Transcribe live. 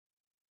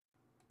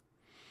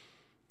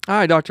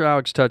Hi, Dr.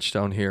 Alex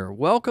Touchstone here.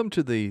 Welcome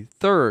to the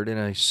third in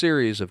a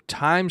series of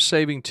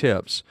time-saving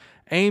tips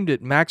aimed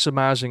at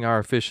maximizing our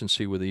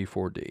efficiency with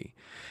E4D.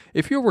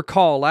 If you'll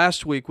recall,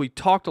 last week we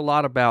talked a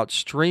lot about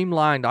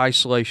streamlined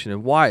isolation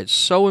and why it's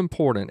so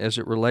important as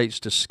it relates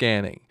to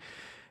scanning.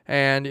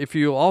 And if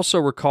you also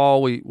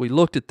recall, we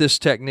looked at this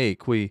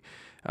technique. We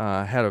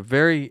had a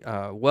very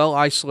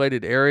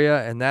well-isolated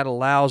area, and that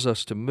allows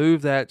us to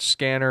move that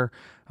scanner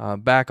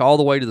back all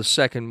the way to the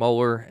second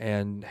molar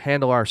and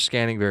handle our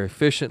scanning very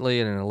efficiently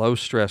and in a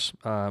low-stress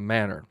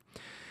manner.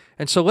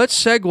 And so let's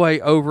segue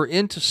over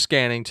into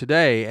scanning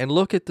today and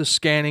look at the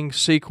scanning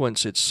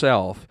sequence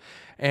itself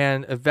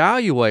and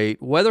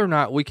evaluate whether or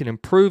not we can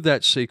improve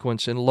that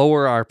sequence and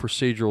lower our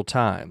procedural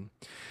time.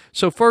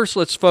 So first,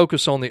 let's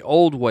focus on the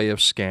old way of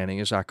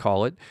scanning, as I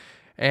call it.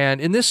 And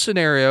in this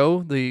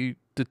scenario, the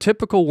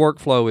typical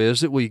workflow is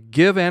that we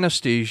give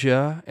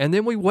anesthesia and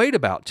then we wait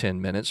about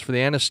 10 minutes for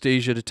the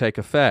anesthesia to take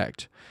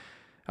effect.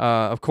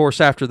 Of course,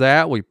 after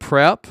that, we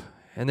prep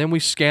and then we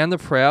scan the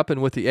prep,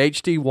 and with the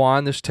HD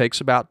wand, this takes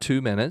about 2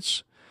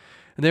 minutes.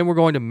 And then we're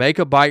going to make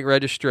a bite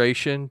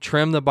registration,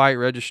 trim the bite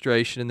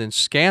registration, and then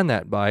scan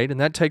that bite, and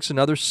that takes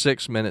another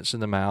 6 minutes in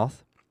the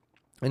mouth.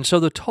 And so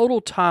the total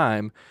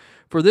time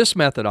for this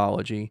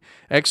methodology,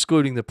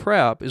 excluding the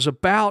prep, is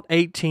about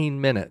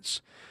 18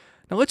 minutes.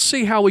 Now let's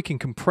see how we can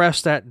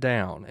compress that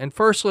down. And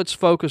first, let's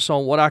focus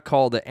on what I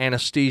call the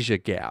anesthesia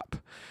gap.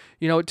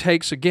 You know, it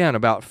takes, again,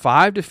 about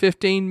 5 to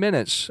 15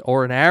 minutes,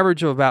 or an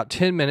average of about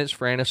 10 minutes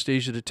for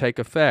anesthesia to take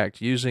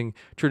effect using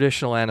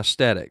traditional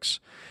anesthetics.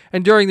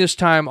 And during this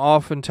time,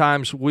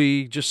 oftentimes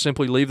we just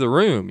simply leave the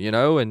room,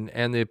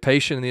 and the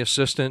patient and the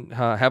assistant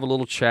have a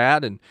little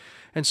chat, and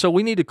so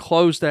we need to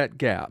close that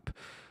gap.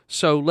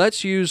 So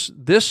let's use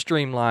this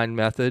streamlined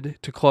method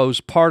to close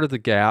part of the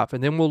gap,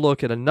 and then we'll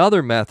look at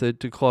another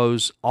method to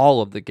close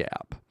all of the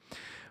gap.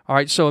 All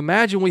right, so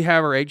imagine we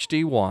have our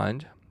HD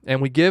wand, and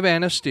we give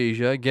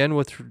anesthesia, again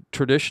with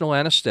traditional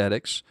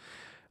anesthetics,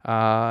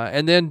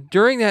 and then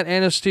during that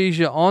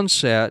anesthesia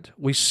onset,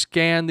 we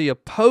scan the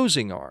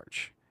opposing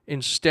arch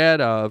instead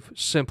of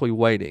simply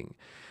waiting.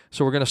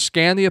 So we're going to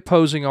scan the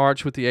opposing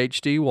arch with the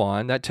HD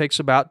wand. That takes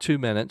about 2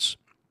 minutes.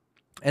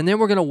 And then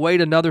we're going to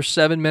wait another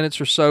 7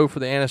 minutes or so for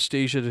the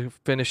anesthesia to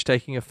finish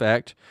taking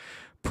effect,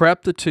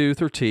 prep the tooth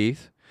or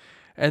teeth,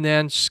 and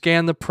then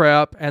scan the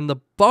prep and the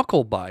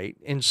buccal bite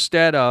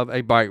instead of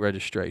a bite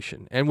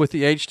registration. And with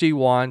the HD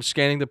wand,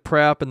 scanning the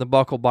prep and the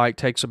buccal bite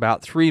takes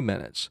about 3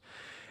 minutes.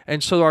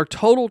 And so our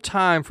total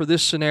time for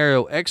this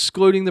scenario,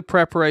 excluding the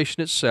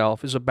preparation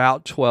itself, is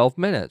about 12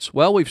 minutes.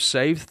 Well, we've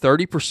saved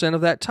 30%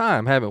 of that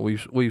time, haven't we?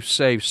 We've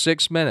saved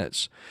 6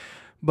 minutes.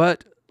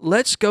 But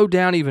let's go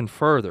down even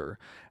further.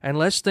 And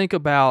let's think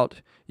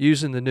about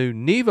using the new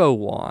Nevo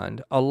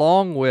wand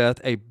along with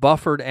a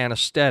buffered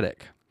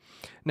anesthetic.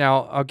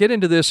 Now, I'll get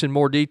into this in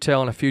more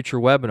detail in a future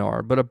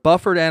webinar, but a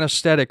buffered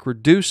anesthetic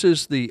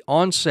reduces the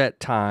onset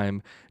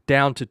time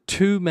down to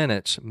 2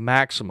 minutes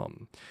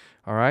maximum.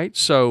 All right,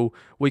 so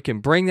we can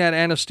bring that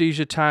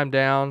anesthesia time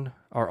down,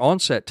 or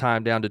onset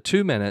time down to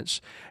 2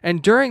 minutes,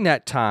 and during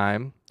that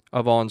time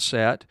of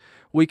onset,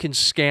 we can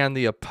scan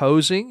the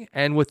opposing,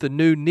 and with the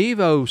new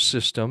Nevo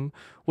system,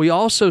 we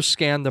also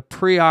scan the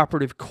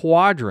preoperative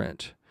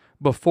quadrant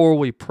before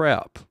we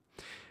prep.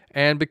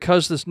 And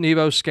because this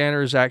Nevo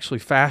scanner is actually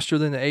faster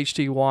than the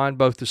HD wand,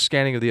 both the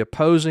scanning of the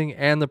opposing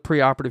and the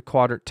preoperative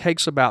quadrant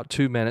takes about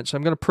 2 minutes.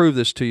 I'm going to prove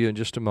this to you in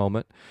just a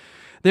moment.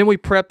 Then we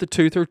prep the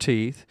tooth or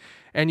teeth,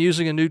 and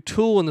using a new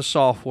tool in the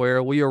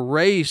software, we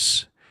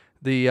erase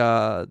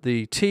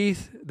the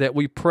teeth that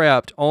we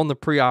prepped on the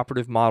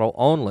preoperative model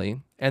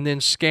only, and then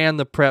scan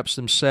the preps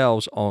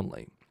themselves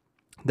only.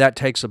 That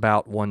takes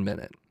about 1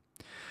 minute.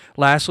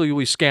 Lastly,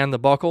 we scan the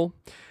buccal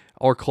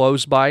or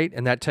closed bite,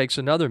 and that takes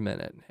another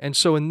minute. And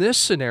so in this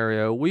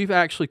scenario, we've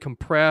actually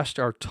compressed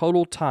our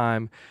total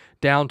time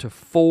down to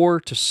 4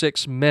 to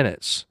 6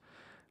 minutes.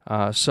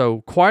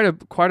 So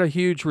quite a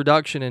huge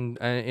reduction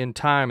in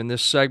time in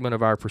this segment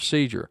of our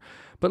procedure.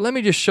 But let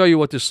me just show you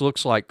what this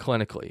looks like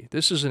clinically.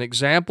 This is an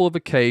example of a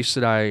case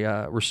that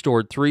I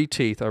restored 3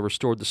 teeth. I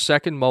restored the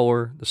second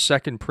molar, the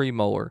second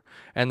premolar,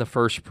 and the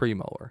first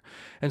premolar.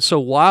 And so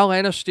while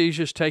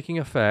anesthesia is taking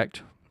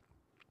effect,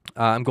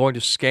 I'm going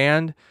to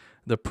scan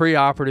the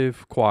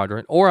preoperative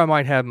quadrant, or I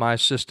might have my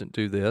assistant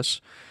do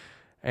this.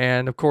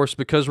 And of course,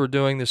 because we're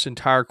doing this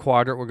entire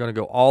quadrant, we're going to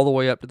go all the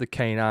way up to the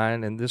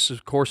canine. And this,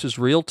 of course, is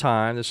real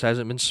time. This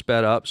hasn't been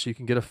sped up, so you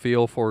can get a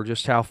feel for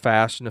just how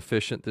fast and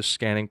efficient this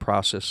scanning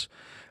process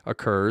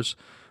occurs.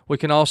 We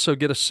can also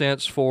get a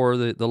sense for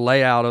the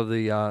layout of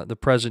the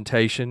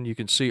presentation. You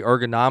can see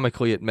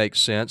ergonomically it makes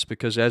sense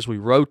because as we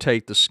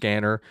rotate the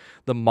scanner,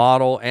 the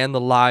model and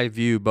the live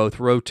view both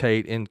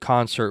rotate in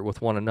concert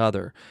with one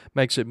another.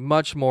 Makes it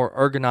much more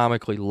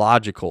ergonomically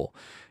logical,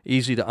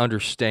 easy to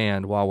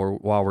understand while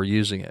we're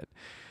using it.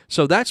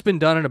 So that's been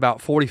done in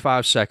about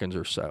 45 seconds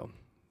or so.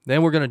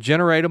 Then we're going to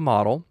generate a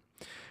model.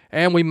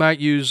 And we might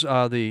use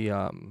the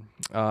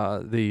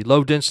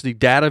low density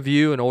data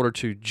view in order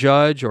to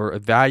judge or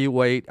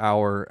evaluate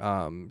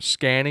our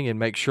scanning and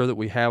make sure that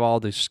we have all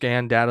the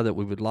scan data that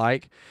we would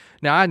like.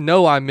 Now, I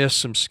know I missed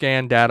some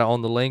scan data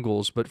on the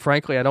linguals, but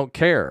frankly, I don't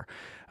care.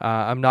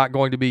 I'm not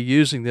going to be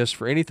using this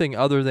for anything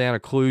other than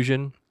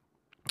occlusion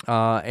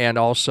and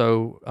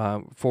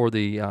also for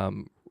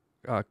the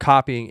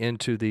copying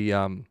into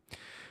the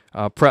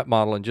prep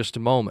model in just a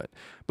moment.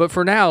 But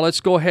for now,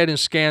 let's go ahead and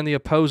scan the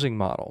opposing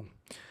model.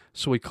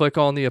 So we click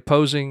on the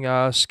opposing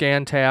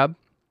scan tab,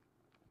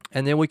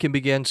 and then we can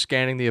begin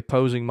scanning the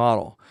opposing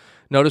model.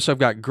 Notice I've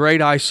got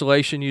great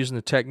isolation using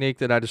the technique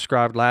that I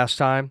described last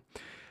time,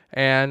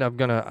 and I'm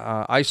going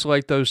to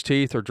isolate those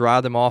teeth or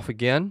dry them off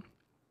again,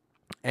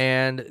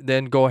 and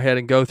then go ahead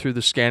and go through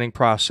the scanning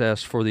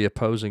process for the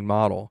opposing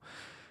model.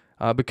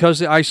 Because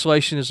the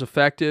isolation is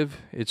effective,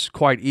 it's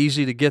quite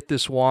easy to get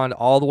this wand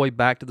all the way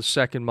back to the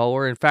second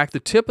molar. In fact, the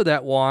tip of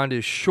that wand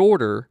is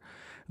shorter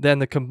than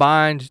the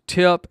combined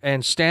tip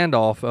and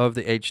standoff of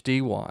the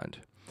HD wand.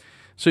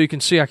 So you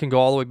can see I can go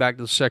all the way back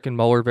to the second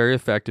molar very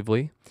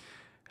effectively.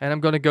 And I'm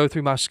going to go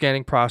through my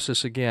scanning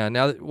process again.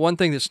 Now, one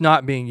thing that's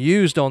not being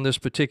used on this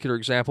particular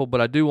example,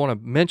 but I do want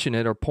to mention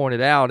it or point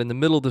it out, in the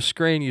middle of the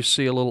screen you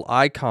see a little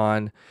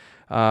icon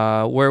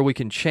where we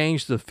can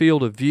change the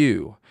field of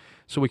view.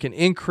 So we can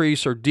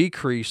increase or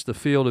decrease the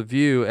field of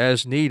view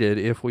as needed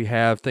if we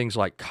have things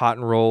like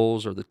cotton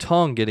rolls or the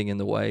tongue getting in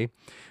the way.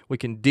 We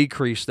can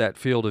decrease that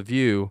field of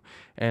view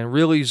and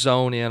really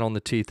zone in on the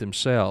teeth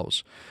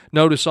themselves.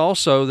 Notice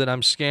also that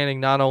I'm scanning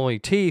not only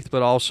teeth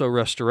but also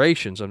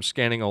restorations. I'm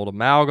scanning old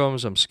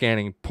amalgams, I'm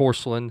scanning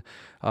porcelain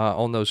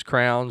on those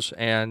crowns,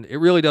 and it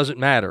really doesn't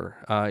matter.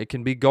 It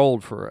can be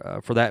gold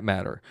for that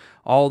matter.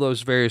 All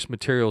those various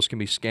materials can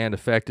be scanned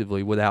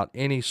effectively without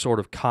any sort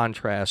of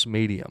contrast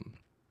medium,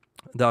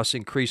 thus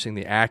increasing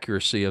the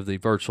accuracy of the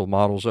virtual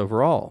models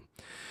overall.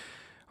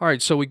 All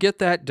right, so we get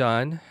that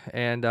done,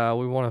 and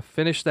we want to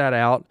finish that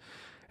out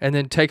and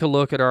then take a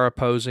look at our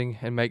opposing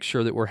and make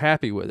sure that we're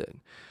happy with it.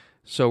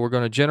 So we're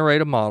going to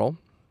generate a model,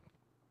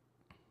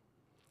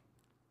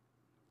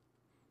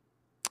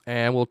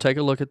 and we'll take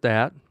a look at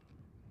that.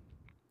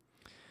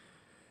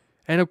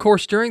 And of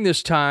course, during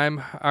this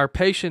time, our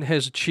patient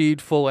has achieved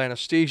full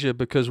anesthesia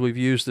because we've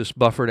used this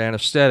buffered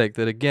anesthetic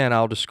that, again,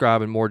 I'll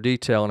describe in more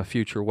detail in a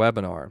future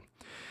webinar.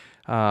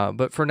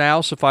 But for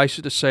now, suffice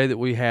it to say that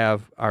we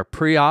have our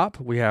pre-op,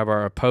 we have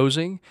our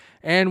opposing,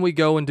 and we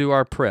go and do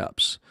our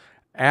preps.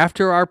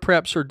 After our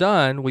preps are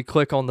done, we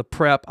click on the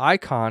prep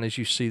icon, as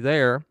you see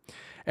there,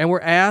 and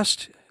we're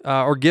asked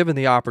or given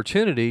the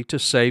opportunity to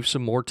save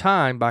some more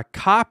time by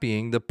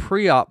copying the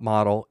pre-op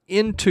model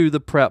into the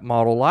prep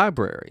model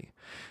library.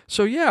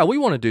 So yeah, we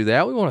want to do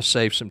that. We want to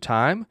save some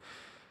time.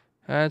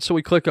 And so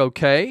we click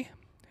OK,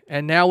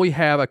 and now we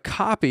have a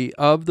copy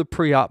of the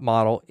pre-op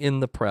model in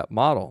the prep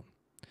model.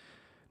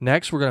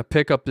 Next, we're going to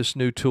pick up this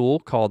new tool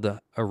called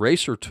the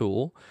eraser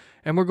tool,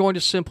 and we're going to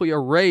simply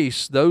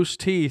erase those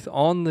teeth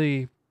on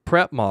the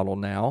prep model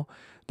now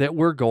that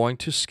we're going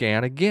to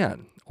scan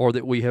again, or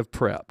that we have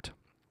prepped.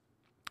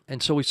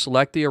 And so we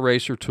select the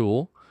eraser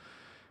tool,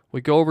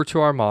 we go over to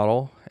our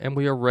model, and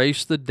we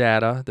erase the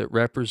data that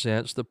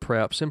represents the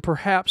preps and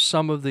perhaps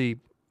some of the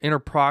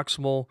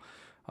interproximal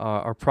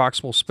or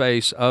proximal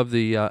space of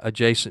the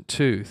adjacent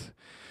tooth.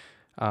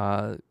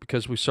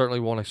 Because we certainly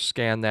want to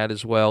scan that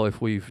as well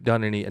if we've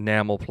done any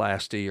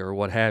enamelplasty or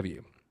what have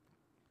you.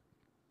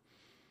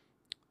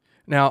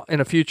 Now,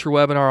 in a future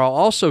webinar, I'll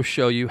also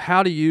show you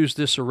how to use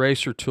this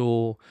eraser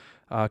tool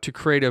to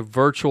create a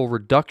virtual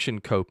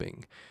reduction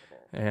coping.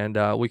 And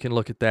we can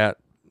look at that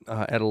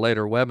at a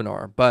later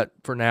webinar. But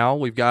for now,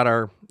 we've got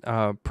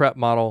our prep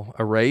model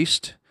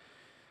erased,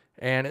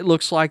 and it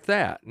looks like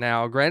that.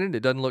 Now, granted, it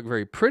doesn't look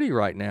very pretty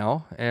right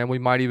now, and we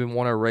might even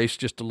want to erase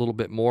just a little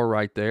bit more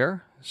right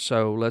there.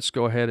 So let's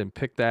go ahead and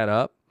pick that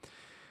up.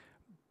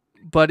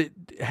 But it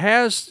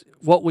has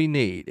what we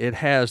need. It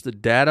has the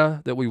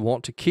data that we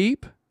want to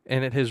keep,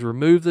 and it has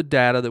removed the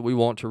data that we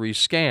want to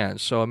rescan.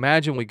 So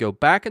imagine we go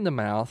back in the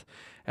mouth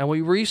and we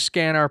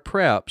rescan our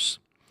preps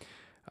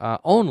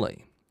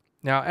only.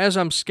 Now, as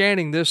I'm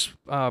scanning this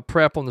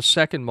prep on the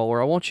second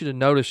molar, I want you to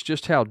notice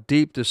just how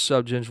deep this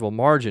subgingival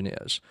margin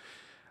is.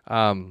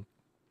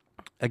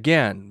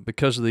 Again,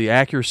 because of the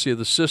accuracy of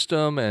the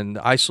system and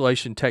the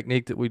isolation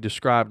technique that we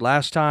described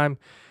last time,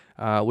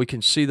 we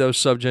can see those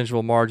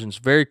subgingival margins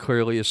very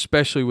clearly,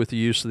 especially with the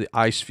use of the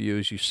ice view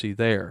as you see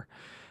there.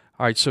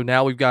 All right, so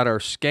now we've got our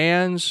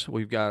scans,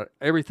 we've got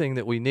everything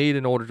that we need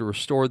in order to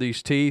restore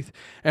these teeth,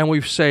 and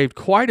we've saved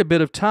quite a bit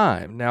of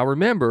time. Now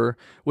remember,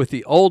 with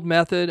the old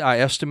method, I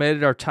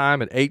estimated our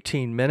time at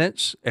 18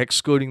 minutes,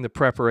 excluding the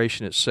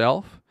preparation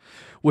itself.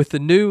 With the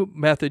new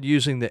method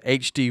using the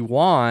HD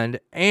wand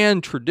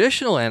and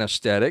traditional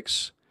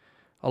anesthetics,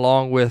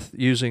 along with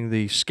using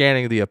the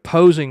scanning of the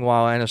opposing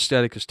while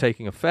anesthetic is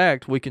taking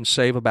effect, we can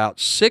save about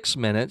 6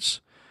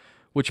 minutes,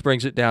 which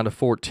brings it down to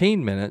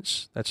 14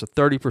 minutes. That's a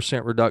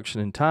 30% reduction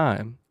in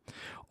time.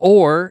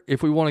 Or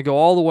if we want to go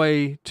all the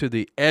way to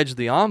the edge of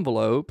the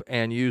envelope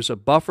and use a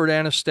buffered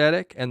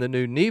anesthetic and the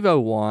new Nevo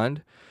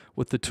wand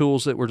with the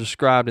tools that were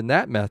described in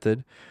that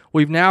method,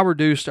 we've now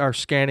reduced our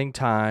scanning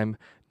time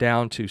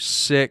down to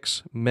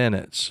 6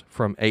 minutes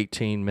from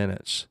 18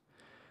 minutes.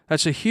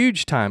 That's a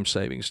huge time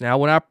savings. Now,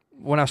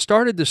 when I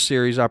started this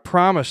series, I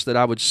promised that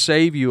I would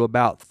save you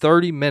about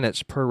 30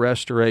 minutes per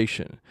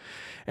restoration.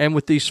 And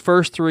with these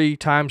first 3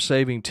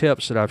 time-saving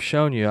tips that I've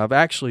shown you, I've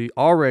actually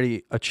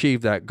already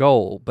achieved that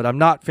goal, but I'm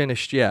not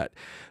finished yet.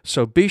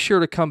 So be sure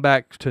to come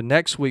back to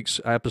next week's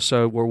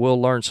episode where we'll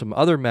learn some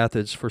other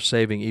methods for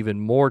saving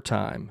even more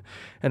time.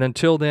 And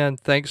until then,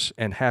 thanks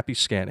and happy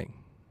scanning.